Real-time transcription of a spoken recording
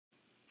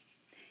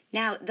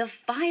Now, the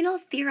final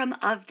theorem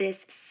of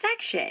this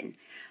section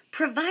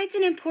provides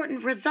an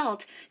important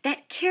result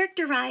that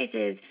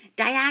characterizes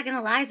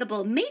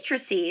diagonalizable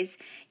matrices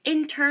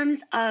in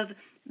terms of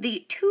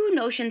the two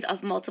notions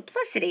of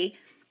multiplicity,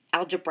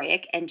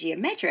 algebraic and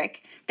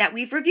geometric, that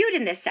we've reviewed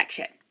in this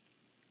section.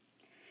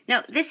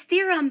 Now, this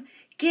theorem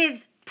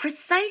gives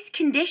precise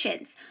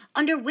conditions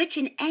under which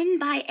an n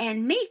by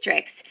n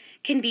matrix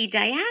can be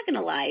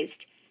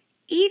diagonalized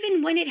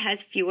even when it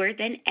has fewer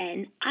than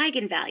n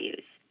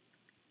eigenvalues.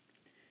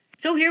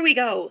 So here we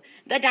go,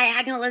 the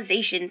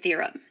diagonalization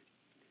theorem.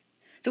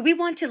 So we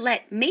want to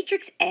let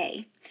matrix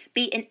A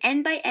be an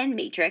n by n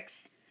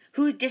matrix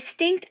whose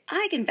distinct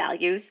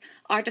eigenvalues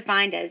are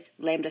defined as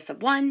lambda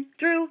sub 1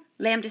 through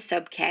lambda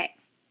sub k.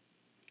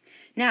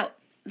 Now,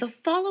 the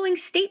following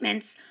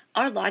statements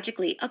are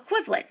logically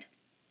equivalent,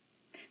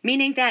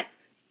 meaning that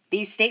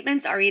these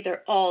statements are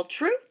either all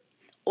true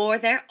or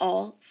they're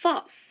all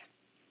false.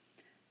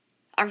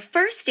 Our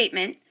first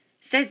statement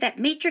says that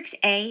matrix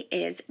A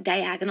is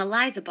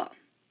diagonalizable.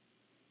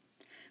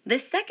 The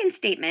second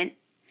statement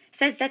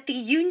says that the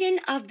union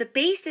of the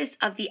basis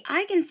of the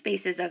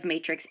eigenspaces of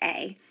matrix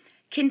A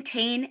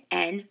contain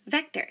n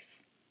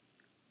vectors.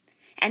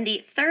 And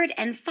the third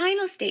and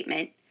final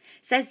statement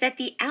says that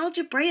the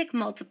algebraic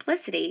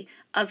multiplicity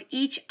of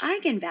each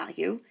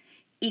eigenvalue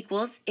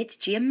equals its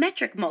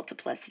geometric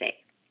multiplicity.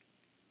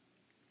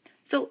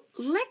 So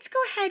let's go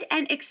ahead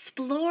and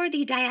explore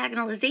the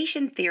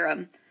diagonalization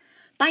theorem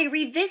by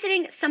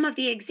revisiting some of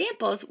the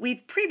examples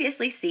we've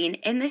previously seen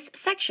in this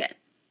section.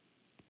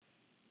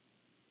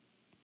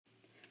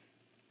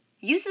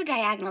 Use the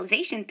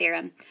diagonalization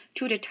theorem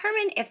to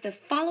determine if the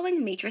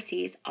following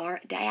matrices are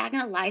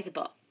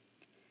diagonalizable.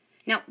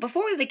 Now,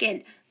 before we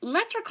begin,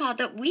 let's recall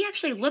that we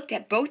actually looked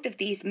at both of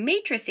these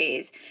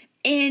matrices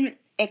in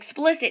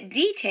explicit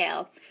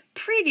detail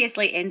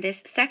previously in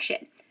this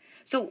section.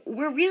 So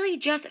we're really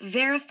just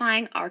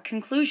verifying our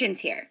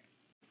conclusions here.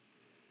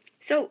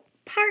 So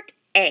part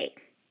A.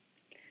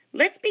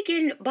 Let's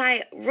begin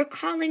by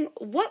recalling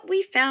what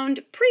we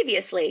found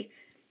previously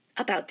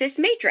about this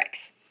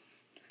matrix.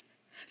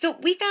 So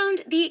we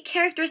found the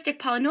characteristic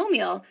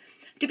polynomial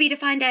to be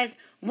defined as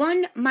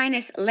 1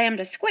 minus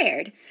lambda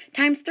squared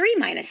times 3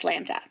 minus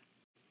lambda.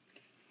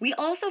 We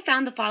also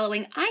found the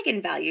following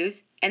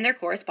eigenvalues and their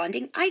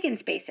corresponding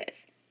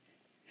eigenspaces.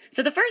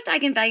 So the first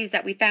eigenvalues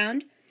that we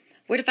found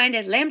were defined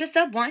as lambda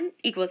sub 1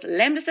 equals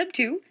lambda sub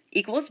 2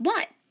 equals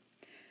 1,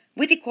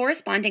 with the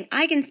corresponding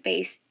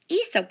eigenspace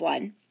e sub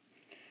 1,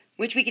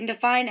 which we can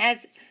define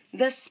as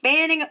the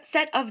spanning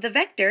set of the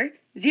vector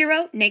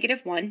 0,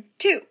 negative 1,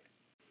 2.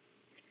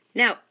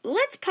 Now,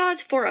 let's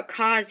pause for a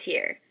cause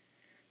here.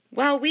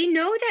 While we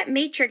know that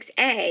matrix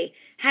A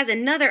has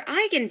another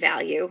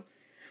eigenvalue,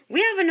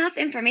 we have enough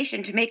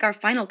information to make our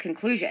final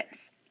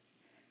conclusions.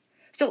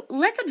 So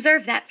let's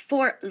observe that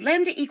for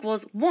lambda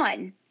equals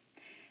 1,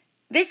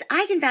 this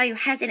eigenvalue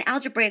has an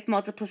algebraic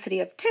multiplicity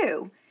of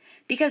 2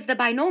 because the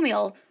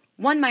binomial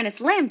 1 minus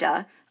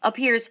lambda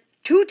appears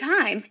 2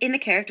 times in the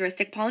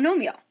characteristic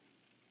polynomial.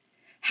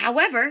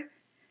 However,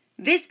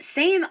 this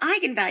same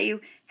eigenvalue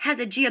has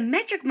a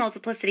geometric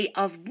multiplicity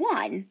of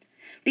 1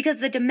 because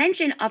the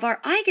dimension of our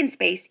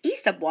eigenspace e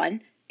sub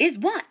 1 is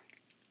 1.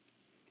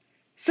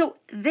 So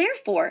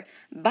therefore,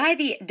 by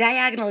the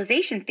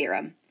diagonalization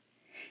theorem,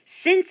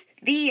 since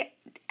the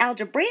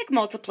algebraic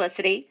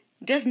multiplicity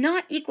does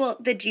not equal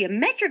the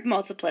geometric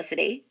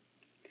multiplicity,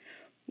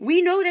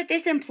 we know that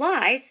this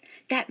implies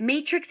that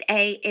matrix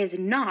A is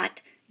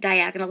not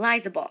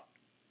diagonalizable,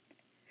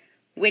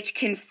 which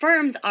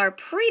confirms our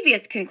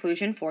previous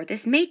conclusion for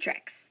this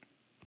matrix.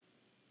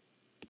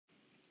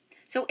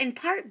 So in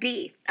part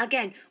B,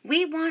 again,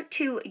 we want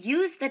to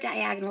use the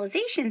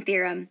diagonalization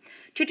theorem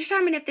to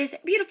determine if this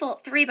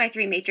beautiful 3 by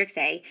 3 matrix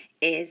A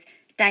is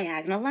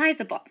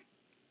diagonalizable.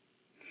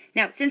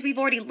 Now, since we've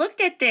already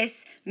looked at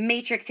this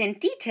matrix in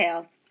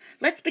detail,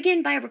 let's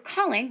begin by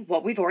recalling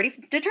what we've already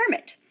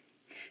determined.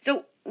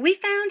 So we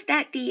found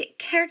that the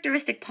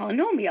characteristic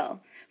polynomial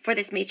for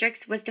this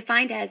matrix was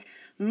defined as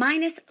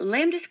minus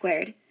lambda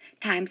squared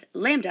times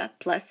lambda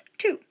plus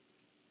 2.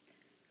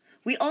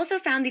 We also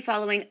found the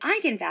following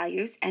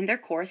eigenvalues and their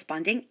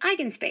corresponding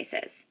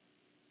eigenspaces.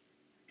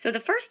 So the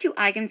first two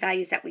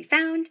eigenvalues that we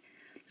found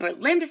were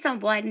lambda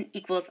sub 1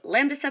 equals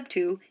lambda sub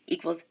 2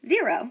 equals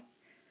 0,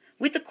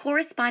 with the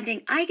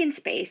corresponding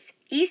eigenspace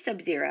e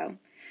sub 0,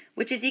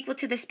 which is equal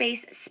to the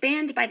space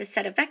spanned by the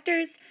set of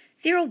vectors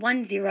 0,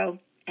 1, 0,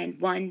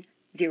 and 1,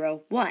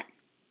 0, 1.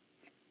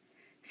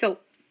 So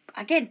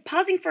again,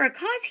 pausing for a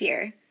cause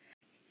here,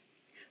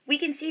 we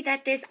can see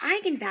that this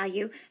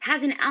eigenvalue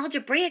has an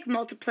algebraic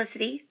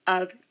multiplicity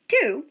of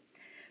 2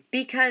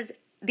 because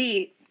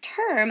the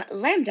term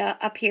lambda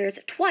appears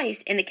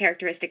twice in the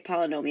characteristic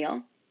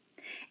polynomial,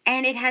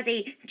 and it has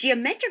a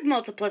geometric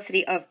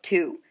multiplicity of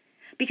 2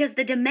 because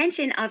the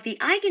dimension of the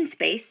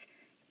eigenspace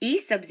e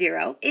sub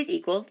 0 is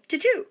equal to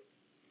 2.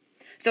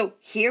 So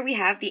here we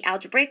have the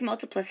algebraic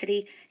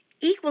multiplicity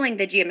equaling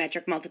the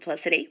geometric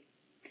multiplicity.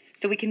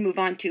 So we can move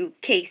on to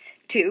case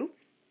 2,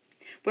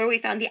 where we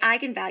found the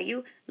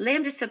eigenvalue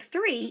lambda sub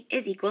 3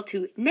 is equal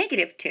to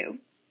negative 2,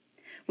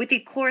 with the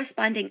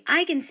corresponding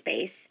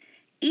eigenspace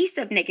e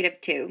sub negative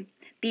 2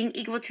 being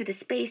equal to the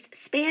space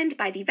spanned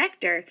by the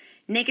vector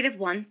negative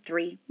 1,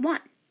 3, 1.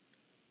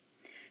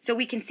 So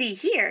we can see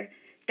here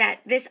that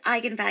this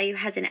eigenvalue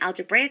has an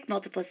algebraic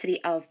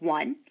multiplicity of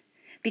 1,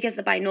 because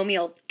the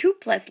binomial 2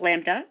 plus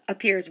lambda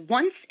appears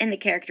once in the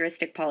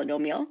characteristic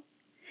polynomial,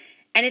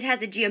 and it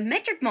has a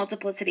geometric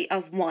multiplicity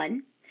of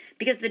 1,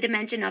 because the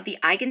dimension of the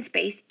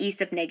eigenspace e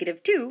sub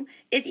negative 2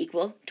 is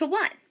equal to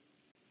 1.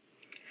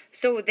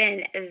 So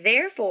then,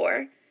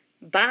 therefore,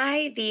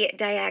 by the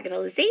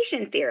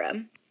diagonalization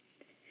theorem,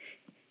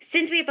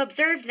 since we have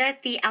observed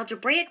that the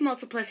algebraic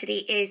multiplicity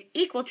is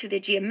equal to the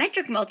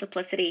geometric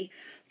multiplicity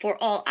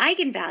for all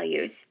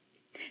eigenvalues,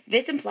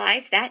 this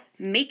implies that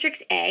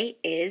matrix A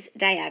is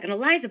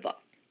diagonalizable,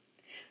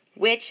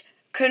 which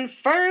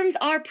confirms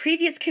our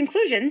previous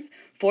conclusions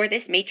for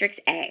this matrix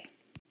A.